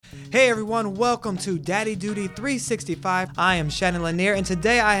Hey everyone, welcome to Daddy Duty 365. I am Shannon Lanier, and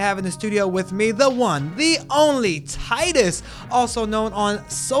today I have in the studio with me the one, the only Titus, also known on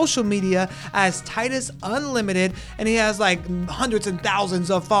social media as Titus Unlimited, and he has like hundreds and thousands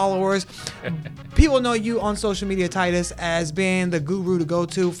of followers. People know you on social media, Titus, as being the guru to go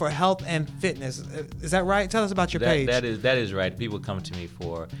to for health and fitness. Is that right? Tell us about your page. That is right. People come to me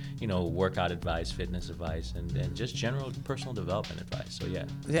for, workout advice, fitness advice, and just general personal development advice. So yeah.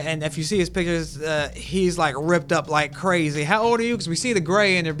 And if you see his pictures, he's like ripped up like crazy. How old are you? Because we see the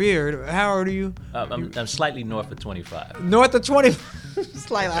gray in your beard. How old are you? I'm slightly north of 25. North of 20.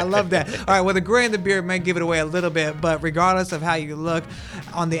 Slightly. I love that. All right. Well, the gray in the beard may give it away a little bit, but regardless of how you look,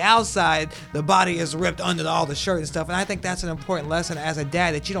 on the outside, the body is ripped under all the shirt and stuff. And I think that's an important lesson as a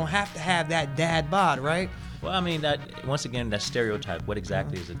dad, that you don't have to have that dad bod, right? Well, I mean, that once again, that stereotype. What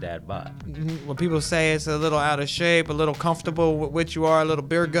exactly is a dad bod? When people say it's a little out of shape, a little comfortable with which you are, a little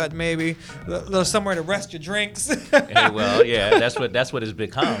beer gut maybe, a little somewhere to rest your drinks. Hey, well, yeah, that's what it's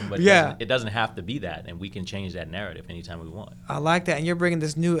become. But yeah, it doesn't have to be that, and we can change that narrative anytime we want. I like that, and you're bringing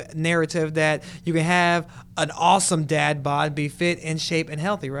this new narrative that you can have an awesome dad bod, be fit, in shape, and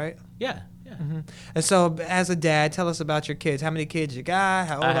healthy, right? Yeah. Mm-hmm. And so, as a dad, tell us about your kids. How many kids you got?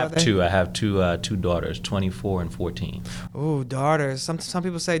 How old are they? Two. I have two daughters, 24 and 14. Ooh, daughters. Some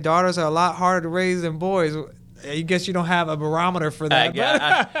people say daughters are a lot harder to raise than boys. I guess you don't have a barometer for that.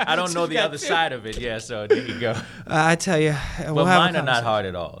 I don't know the other side of it. Yeah, so there you go. I tell you. But mine are not hard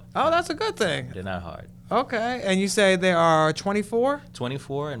at all. Oh, that's a good thing. They're not hard. Okay, and you say there are 24?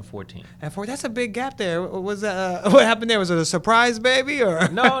 24 and 14. And that's a big gap there. Was that what happened there? Was it a surprise baby or?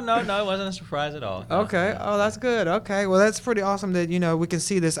 No, it wasn't a surprise at all. Okay, oh, that's good. Okay, well, that's pretty awesome that we can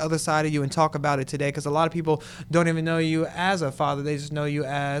see this other side of you and talk about it today, because a lot of people don't even know you as a father; they just know you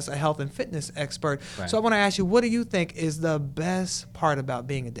as a health and fitness expert. Right. So I want to ask you, what do you think is the best part about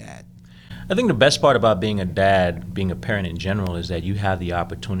being a dad? I think the best part about being a dad, being a parent in general, is that you have the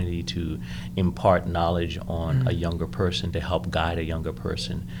opportunity to impart knowledge on a younger person, to help guide a younger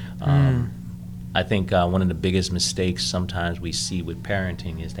person. I think one of the biggest mistakes sometimes we see with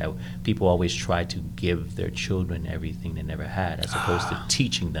parenting is that people always try to give their children everything they never had, as opposed to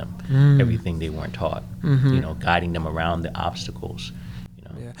teaching them everything they weren't taught, guiding them around the obstacles.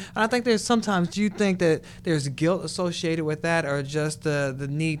 Yeah. And I think there's sometimes, do you think that there's guilt associated with that, or just the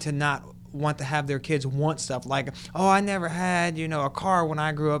need to not want to have their kids want stuff like, oh, I never had, a car when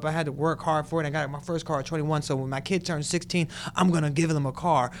I grew up. I had to work hard for it, and I got my first car at 21, so when my kid turns 16, I'm going to give them a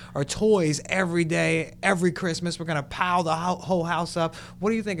car. Or toys every day, every Christmas, we're going to pile the whole house up. What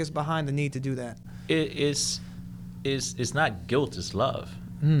do you think is behind the need to do that? It's not guilt, it's love.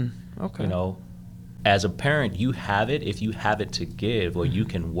 Okay. As a parent, you have it if you have it to give, or you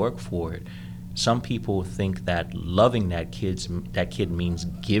can work for it. Some people think that loving that kid means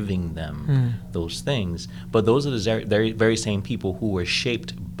giving them those things, but those are the very, very same people who were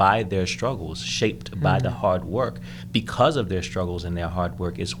shaped by their struggles, shaped by the hard work. Because of their struggles and their hard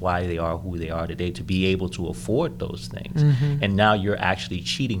work is why they are who they are today, to be able to afford those things. And now you're actually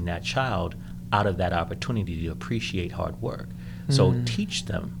cheating that child out of that opportunity to appreciate hard work. So teach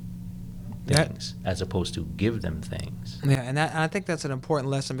them things as opposed to give them things. Yeah, and I think that's an important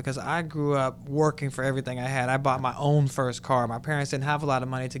lesson, because I grew up working for everything I had. I bought my own first car. My parents didn't have a lot of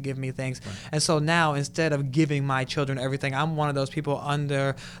money to give me things. Right. And so now, instead of giving my children everything, I'm one of those people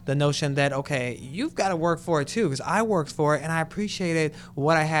under the notion that, okay, you've got to work for it too, because I worked for it and I appreciated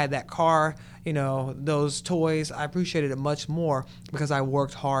what I had, that car, those toys. I appreciated it much more because I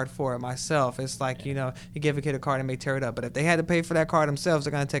worked hard for it myself. It's like, you give a kid a car, they may tear it up. But if they had to pay for that car themselves,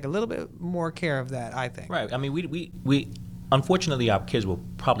 they're going to take a little bit more care of that, I think. Right. I mean, we unfortunately, our kids will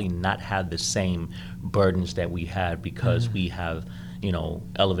probably not have the same burdens that we had, because we have,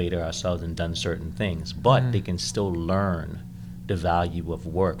 elevated ourselves and done certain things. But they can still learn the value of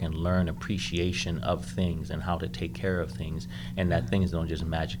work and learn appreciation of things and how to take care of things, and that things don't just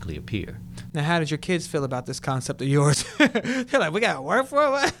magically appear. Now, how did your kids feel about this concept of yours? They're like, we got to work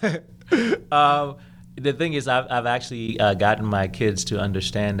for it? The thing is, I've actually gotten my kids to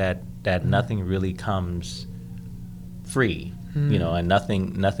understand that nothing really comes free, and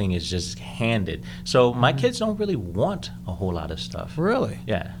nothing is just handed. So my kids don't really want a whole lot of stuff. Really?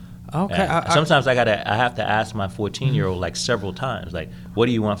 Yeah. Okay. Sometimes I have to ask my 14-year-old like several times, like, what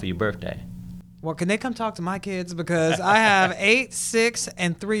do you want for your birthday? Well, can they come talk to my kids? Because I have 8, 6,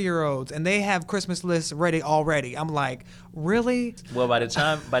 and 3-year-olds, and they have Christmas lists ready already. I'm like, Really? Well, by the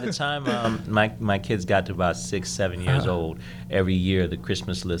time my kids got to about 6, 7 years old, every year the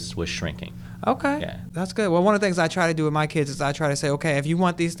Christmas list was shrinking. Okay, Yeah. that's good. Well, one of the things I try to do with my kids is I try to say, okay, if you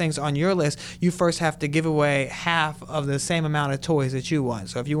want these things on your list, you first have to give away half of the same amount of toys that you want.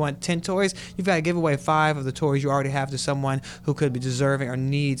 So if you want 10 toys, you've got to give away 5 of the toys you already have to someone who could be deserving or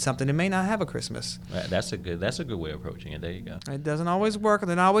needs something that may not have a Christmas. That's a good way of approaching it. There you go. It doesn't always work, and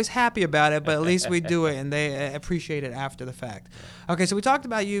they're not always happy about it, but at least we do it, and they appreciate it after the fact. Okay, so we talked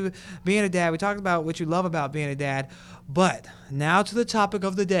about you being a dad. We talked about what you love about being a dad. But now to the topic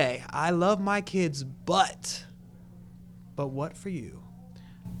of the day. I love my kids, but what for you?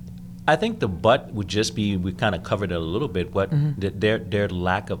 I think the but would just be, we kind of covered it a little bit, what their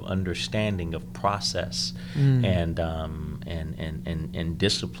lack of understanding of process and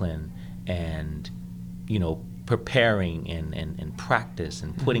discipline and, preparing and practice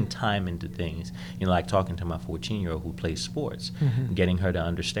and putting time into things. Like talking to my 14-year-old who plays sports, getting her to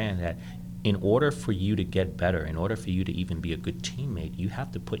understand that in order for you to get better, in order for you to even be a good teammate, you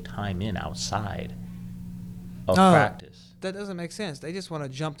have to put time in outside of practice. That doesn't make sense. They just want to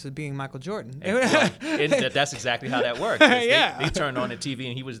jump to being Michael Jordan. That's exactly how that works. Yeah. They turned on the TV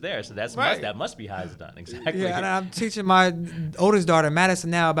and he was there, so that must be how it's done. Exactly. Yeah, and I'm teaching my oldest daughter, Madison,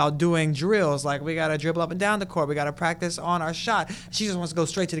 now about doing drills. Like, we got to dribble up and down the court. We got to practice on our shot. She just wants to go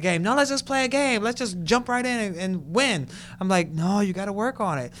straight to the game. No, let's just play a game. Let's just jump right in and win. I'm like, no, you got to work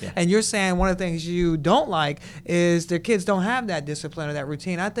on it. Yeah. And you're saying one of the things you don't like is their kids don't have that discipline or that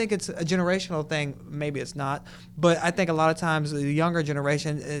routine. I think it's a generational thing. Maybe it's not. But I think a lot of times the younger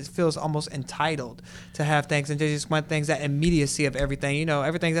generation feels almost entitled to have things, and they just want things, that immediacy of everything.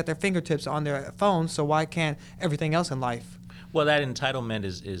 Everything's at their fingertips on their phones, so why can't everything else in life? Well, that entitlement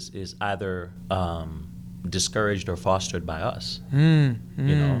is either discouraged or fostered by us. I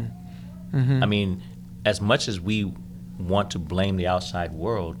mean, as much as we want to blame the outside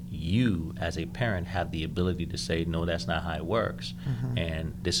world, you as a parent have the ability to say, no, that's not how it works,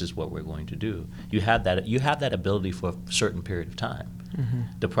 and this is what we're going to do. You have that ability for a certain period of time.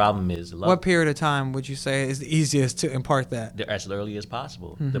 The problem is love. What period of time would you say is the easiest to impart that? As early as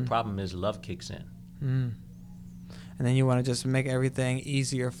possible. The problem is love kicks in. And then you want to just make everything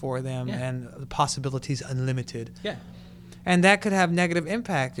easier for them, and the possibilities unlimited. Yeah. And that could have negative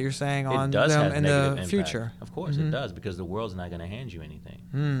impact, you're saying, on them in the future. Of course it does, because the world's not going to hand you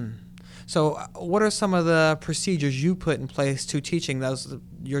anything. So what are some of the procedures you put in place to teaching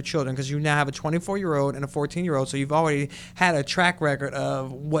your children? Because you now have a 24-year-old and a 14-year-old, so you've already had a track record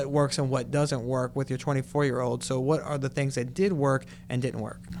of what works and what doesn't work with your 24-year-old. So what are the things that did work and didn't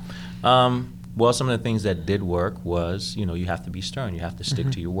work? Well, some of the things that did work was, you have to be stern. You have to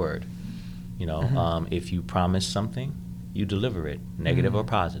stick to your word. If you promise something, you deliver it, negative or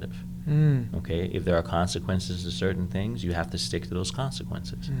positive. Okay, if there are consequences to certain things, you have to stick to those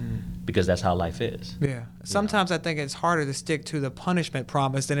consequences, because that's how life is. Yeah. Sometimes I think it's harder to stick to the punishment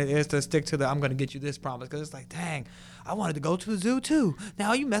promise than it is to stick to the I'm going to get you this promise, because it's like, dang, I wanted to go to the zoo too.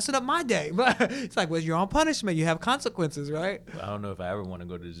 Now you messing up my day. But it's like, well, you're on punishment. You have consequences, right? Well, I don't know if I ever want to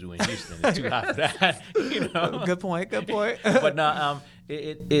go to the zoo in Houston. It's too hot for that. Good point. But no,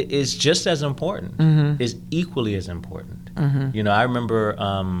 it is just as important. Is equally as important. I remember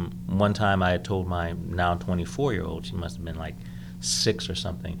one time I had told my now 24-year-old, she must have been like 6 or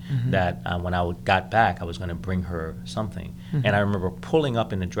something, that when I got back, I was going to bring her something. And I remember pulling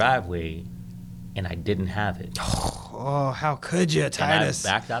up in the driveway, and I didn't have it. Oh, how could you, Titus?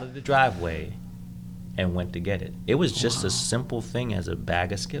 And I backed out of the driveway and went to get it. It was just a simple thing as a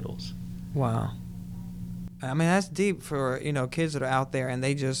bag of Skittles. Wow. I mean, that's deep for, kids that are out there, and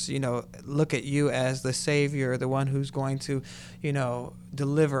they just, look at you as the savior, the one who's going to,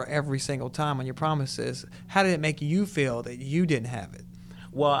 deliver every single time on your promises. How did it make you feel that you didn't have it?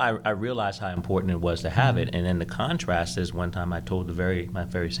 Well, I realized how important it was to have it, and then the contrast is one time I told my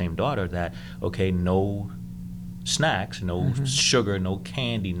very same daughter that, okay, no snacks, no sugar, no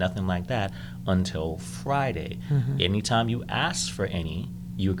candy, nothing like that until Friday. Anytime you ask for any,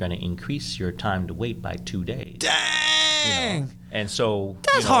 you're going to increase your time to wait by 2 days. Dang! And so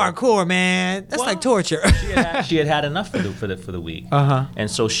that's hardcore, man. That's like torture. she had enough for the week. And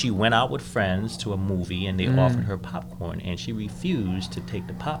so she went out with friends to a movie, and they offered her popcorn, and she refused to take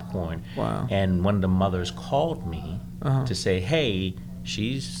the popcorn. Wow. And one of the mothers called me to say, hey,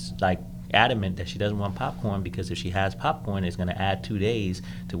 she's like adamant that she doesn't want popcorn, because if she has popcorn, it's going to add 2 days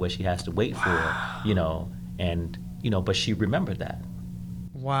to what she has to wait for. But she remembered that.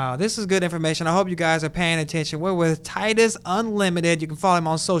 Wow, this is good information. I hope you guys are paying attention. We're with Titus Unlimited. You can follow him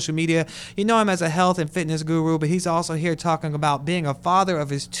on social media. You know him as a health and fitness guru, but he's also here talking about being a father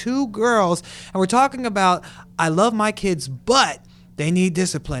of his 2 girls. And we're talking about, I love my kids, but they need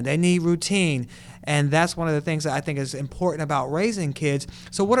discipline. They need routine. And that's one of the things that I think is important about raising kids.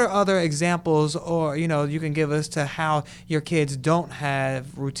 So what are other examples, or, you can give us to how your kids don't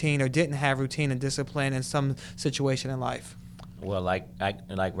have routine or didn't have routine and discipline in some situation in life? Well, like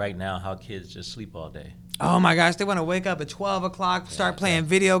right now, how kids just sleep all day. Oh my gosh, they want to wake up at 12 o'clock, start playing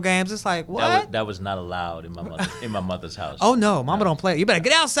video games. It's like, what? That was not allowed in my mother's house. Oh no, mama don't play. You better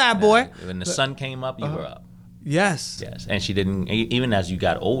get outside, boy. When the sun came up, you were up. Yes. Yes, and she didn't. Even as you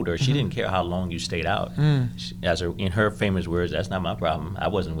got older, she didn't care how long you stayed out. In her famous words, "That's not my problem. I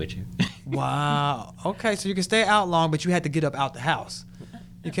wasn't with you." Wow. Okay, so you can stay out long, but you had to get up out the house.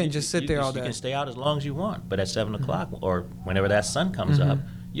 You can't just sit there all day. You can stay out as long as you want, but at 7 o'clock or whenever that sun comes up,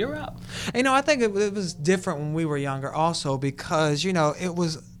 you're up. I think it was different when we were younger also because, it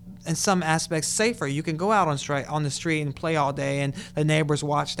was in some aspects safer. You can go out on the street and play all day, and the neighbors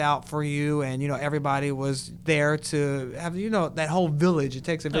watched out for you, and everybody was there to have that whole village. It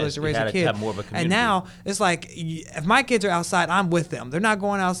takes a village to raise a kid. Have more of a community. And now it's like if my kids are outside, I'm with them. They're not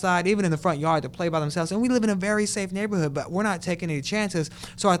going outside, even in the front yard, to play by themselves. And we live in a very safe neighborhood, but we're not taking any chances.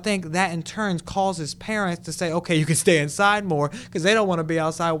 So I think that in turn causes parents to say, okay, you can stay inside more because they don't want to be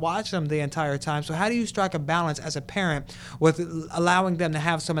outside watching them the entire time. So how do you strike a balance as a parent with allowing them to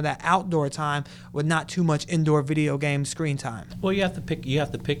have some of that outdoor time with not too much indoor video game screen time? Well, you have to pick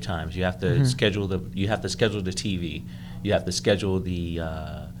times. You have to schedule the TV. You have to schedule the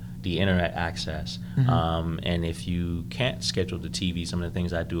internet access. And if you can't schedule the TV, some of the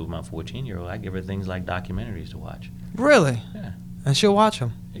things I do with my 14-year-old, I give her things like documentaries to watch. Really? Yeah. And she'll watch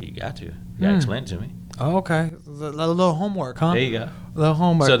them? You got to. You got to explain it to me. Oh, okay. A little homework, huh? There you go. A little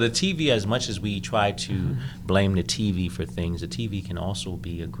homework. So the TV, as much as we try to blame the TV for things, the TV can also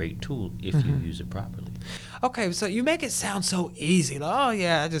be a great tool if you use it properly. Okay, so you make it sound so easy. Like, oh,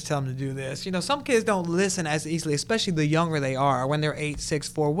 yeah, I just tell them to do this. Some kids don't listen as easily, especially the younger they are, when they're 8, 6,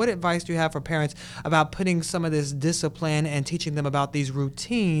 4. What advice do you have for parents about putting some of this discipline and teaching them about these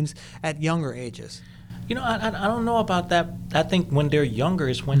routines at younger ages? I don't know about that. I think when they're younger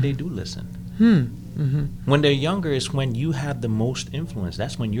is when they do listen. When they're younger is when you have the most influence.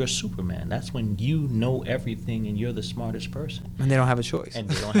 That's when you're Superman. That's when you know everything and you're the smartest person. And they don't have a choice. And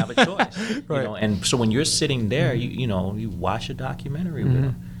they don't have a choice. Right. And so when you're sitting there, you watch a documentary with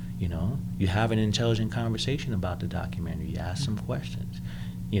them. You have an intelligent conversation about the documentary. You ask some questions.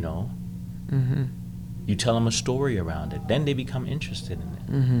 You tell them a story around it. Then they become interested in it.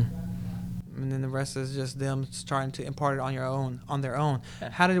 And then the rest is just them trying to impart it on their own. Yeah.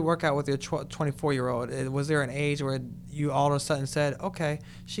 How did it work out with your 24-year-old? Was there an age where you all of a sudden said, okay,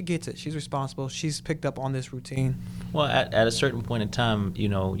 she gets it, she's responsible, she's picked up on this routine? Well, at a certain point in time,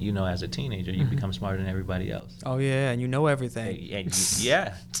 as a teenager, you become smarter than everybody else. Oh yeah, and you know everything.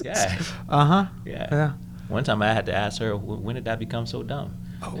 Yeah. Yeah. One time I had to ask her, when did that become so dumb?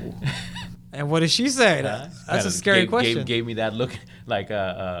 Oh. And what did she say? That's a scary question. Gave me that look, like,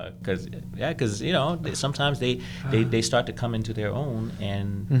 because sometimes they start to come into their own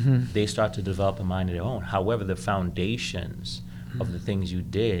and they start to develop a mind of their own. However, the foundations of the things you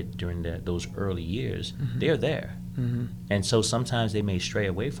did during those early years, they're there. And so sometimes they may stray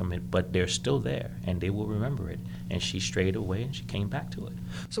away from it, but they're still there, and they will remember it. And she strayed away, and she came back to it.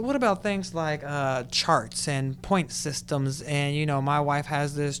 So what about things like charts and point systems? And, my wife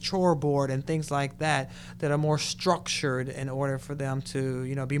has this chore board and things like that are more structured in order for them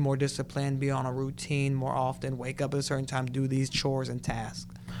to, be more disciplined, be on a routine more often, wake up at a certain time, do these chores and tasks.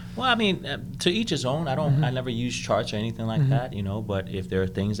 Well, I mean, to each his own. I never use charts or anything like that, But if there are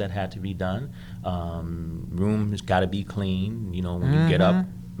things that had to be done, room has got to be clean. When you get up,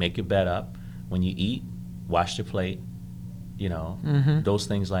 make your bed up. When you eat, wash the plate. Those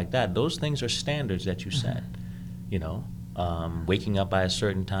things like that. Those things are standards that you set. Waking up by a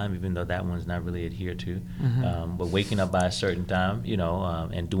certain time, even though that one's not really adhered to, but waking up by a certain time,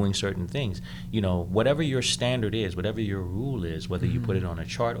 and doing certain things, whatever your standard is, whatever your rule is, whether you put it on a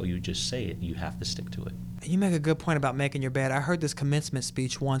chart or you just say it, you have to stick to it. You make a good point about making your bed. I heard this commencement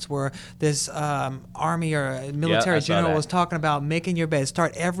speech once where this Army or military general was talking about making your bed.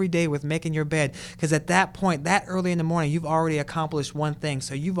 Start every day with making your bed, because at that point, that early in the morning, you've already accomplished one thing.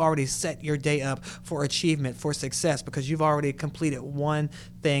 So you've already set your day up for achievement, for success, because you've already completed one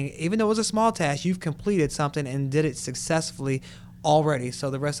thing. Even though it was a small task, you've completed something and did it successfully already, so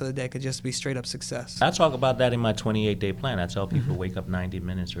the rest of the day could just be straight up success. I talk about that in my 28-day plan. I tell people wake up 90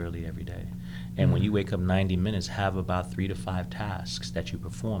 minutes early every day. And when you wake up 90 minutes, have about 3 to 5 tasks that you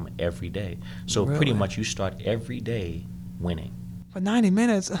perform every day. So pretty Really? much you start every day winning. But 90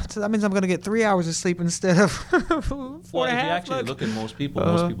 minutes, so that means I'm going to get 3 hours of sleep instead of 4 Well, and if a you half. actually look at most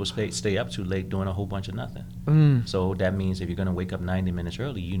people stay up too late doing a whole bunch of nothing. So that means if you're going to wake up 90 minutes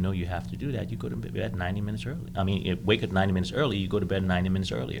early, you know you have to do that. You go to bed 90 minutes early. I mean, wake up 90 minutes early, you go to bed 90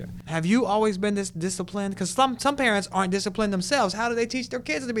 minutes earlier. Have you always been this disciplined? Because some parents aren't disciplined themselves. How do they teach their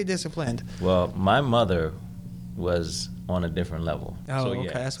kids to be disciplined? Well, my mother was on a different level. Oh, so,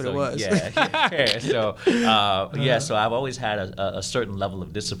 okay, that's what it was. Yeah. So I've always had a certain level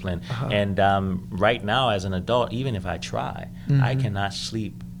of discipline. And right now, as an adult, even if I try, I cannot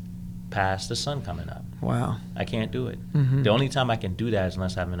sleep past the sun coming up. Wow. I can't do it. The only time I can do that is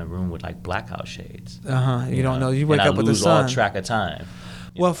unless I'm in a room with like blackout shades. You don't know. You wake and up I with the lose sun. all track of time.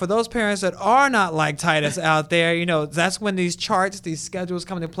 Well, for those parents that are not like Titus out there, that's when these charts, these schedules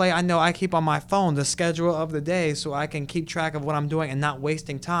come into play. I know I keep on my phone the schedule of the day so I can keep track of what I'm doing and not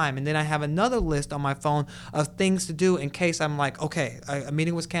wasting time. And then I have another list on my phone of things to do in case I'm like, okay, a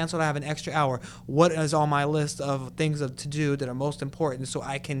meeting was canceled, I have an extra hour. What is on my list of things to do that are most important so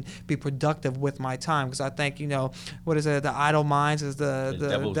I can be productive with my time? Because I think, what is it? The idle minds is the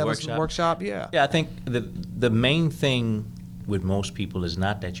devil's workshop. Yeah. Yeah, I think the main thing with most people is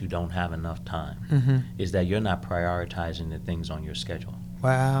not that you don't have enough time, is that you're not prioritizing the things on your schedule.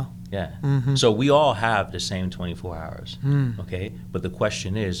 Wow. Yeah. So we all have the same 24 hours, okay? But the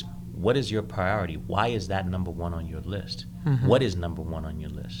question is, what is your priority? Why is that number one on your list? What is number one on your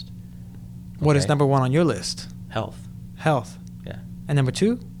list? What is number one on your list? Health. Health. Yeah. And number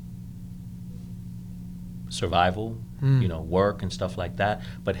two? Survival, work and stuff like that.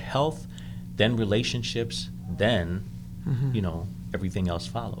 But health, then relationships, then everything else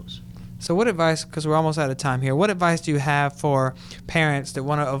follows. So what advice, because we're almost out of time here, what advice do you have for parents that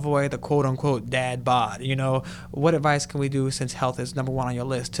want to avoid the quote-unquote dad bod? What advice can we do, since health is number one on your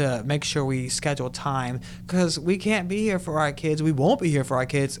list, to make sure we schedule time? Because we can't be here for our kids. We won't be here for our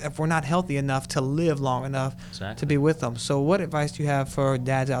kids if we're not healthy enough to live long enough to be with them. So what advice do you have for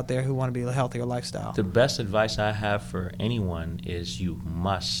dads out there who want to be a healthier lifestyle? The best advice I have for anyone is you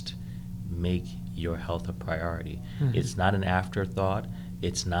must make your health a priority. It's not an afterthought.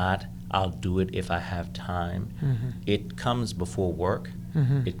 It's not, I'll do it if I have time. It comes before work.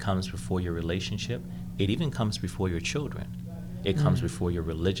 It comes before your relationship. It even comes before your children. It comes before your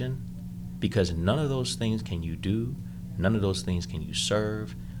religion, because none of those things can you do. None of those things can you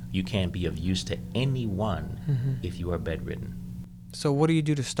serve. You can't be of use to anyone if you are bedridden. So what do you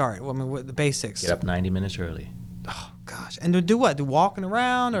do to start? Well, I mean, what the basics? Get up 90 minutes early. Oh gosh, and to do what? Do walking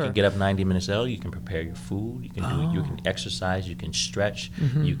around, or you can get up 90 minutes early. You can prepare your food. You can you can exercise. You can stretch.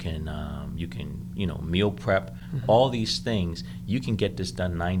 You can meal prep. All these things, you can get this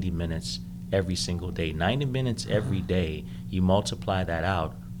done 90 minutes every single day. 90 minutes every day. You multiply that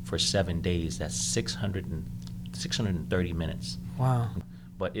out for 7 days. That's 630 minutes. Wow.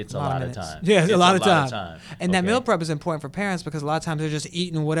 But it's a lot of time. Yeah, it's a lot of time. And that Okay? meal prep is important for parents, because a lot of times they're just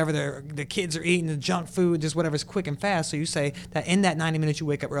eating whatever the kids are eating, the junk food, just whatever's quick and fast. So you say that in that 90 minutes you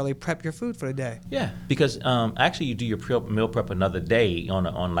wake up early, prep your food for the day. Yeah, because actually you do your meal prep another day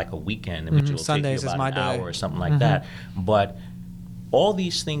on like a weekend, which will Sundays take you is about my an day. hour or something like that. But all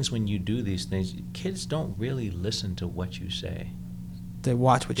these things, when you do these things, kids don't really listen to what you say. They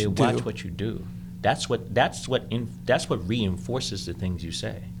watch what you do. They watch what you do. That's what reinforces the things you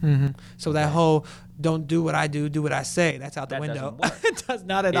say. So that whole "don't do what I do, do what I say," that's out the That window. doesn't work. It does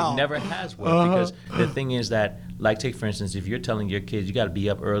not at all. It never has worked, because the thing is that, like, take for instance, if you're telling your kids you got to be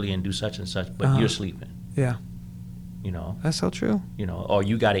up early and do such and such, but you're sleeping. Yeah. That's so true. Or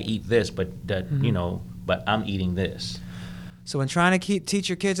you got to eat this, but but I'm eating this. So when trying to teach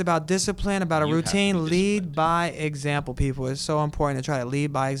your kids about discipline, about a You have to routine, be lead disciplined. by example, people. It's so important to try to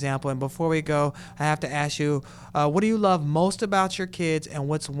lead by example. And before we go, I have to ask you, what do you love most about your kids, and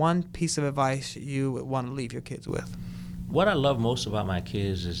what's one piece of advice you would want to leave your kids with? What I love most about my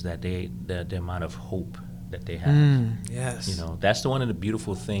kids is that the amount of hope that they have. Yes. That's one of the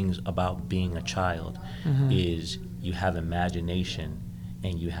beautiful things about being a child, is you have imagination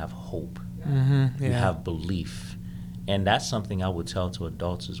and you have hope. You have belief. And that's something I would tell to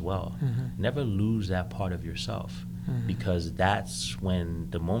adults as well. Never lose that part of yourself, because that's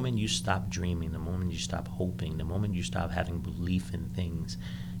when, the moment you stop dreaming, the moment you stop hoping, the moment you stop having belief in things,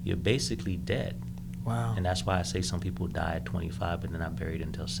 you're basically dead. Wow. And that's why I say some people die at 25, but they're not buried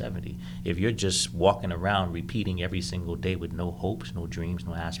until 70. If you're just walking around repeating every single day with no hopes, no dreams,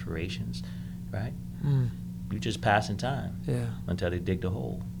 no aspirations, right? You just passing time. Yeah. Until they dig the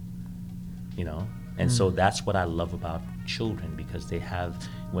hole. You know? And so that's what I love about children, because they have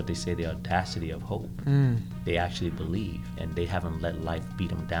what they say, the audacity of hope. They actually believe, and they haven't let life beat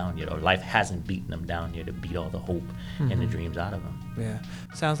them down yet, or life hasn't beaten them down yet to beat all the hope and the dreams out of them. Yeah.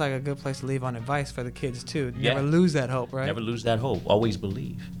 Sounds like a good place to leave on advice for the kids too. Yeah. Never lose that hope, right? Never lose that hope. Always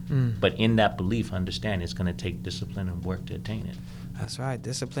believe. But in that belief, understand it's going to take discipline and work to attain it. That's right.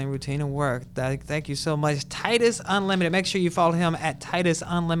 Discipline, routine, and work. Thank you so much. Titus Unlimited. Make sure you follow him at Titus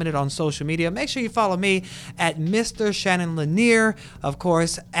Unlimited on social media. Make sure you follow me at Mr. Shannon Lanier. Of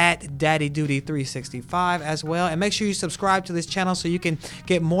course, at Daddy Duty 365 as well. And make sure you subscribe to this channel so you can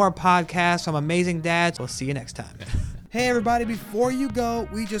get more podcasts from amazing dads. We'll see you next time. Hey everybody, before you go,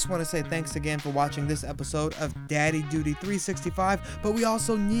 we just want to say thanks again for watching this episode of Daddy Duty 365, but we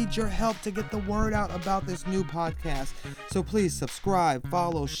also need your help to get the word out about this new podcast. So please subscribe,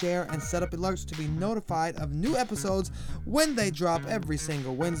 follow, share, and set up alerts to be notified of new episodes when they drop every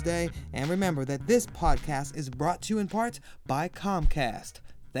single Wednesday. And remember that this podcast is brought to you in part by Comcast.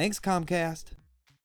 Thanks, Comcast.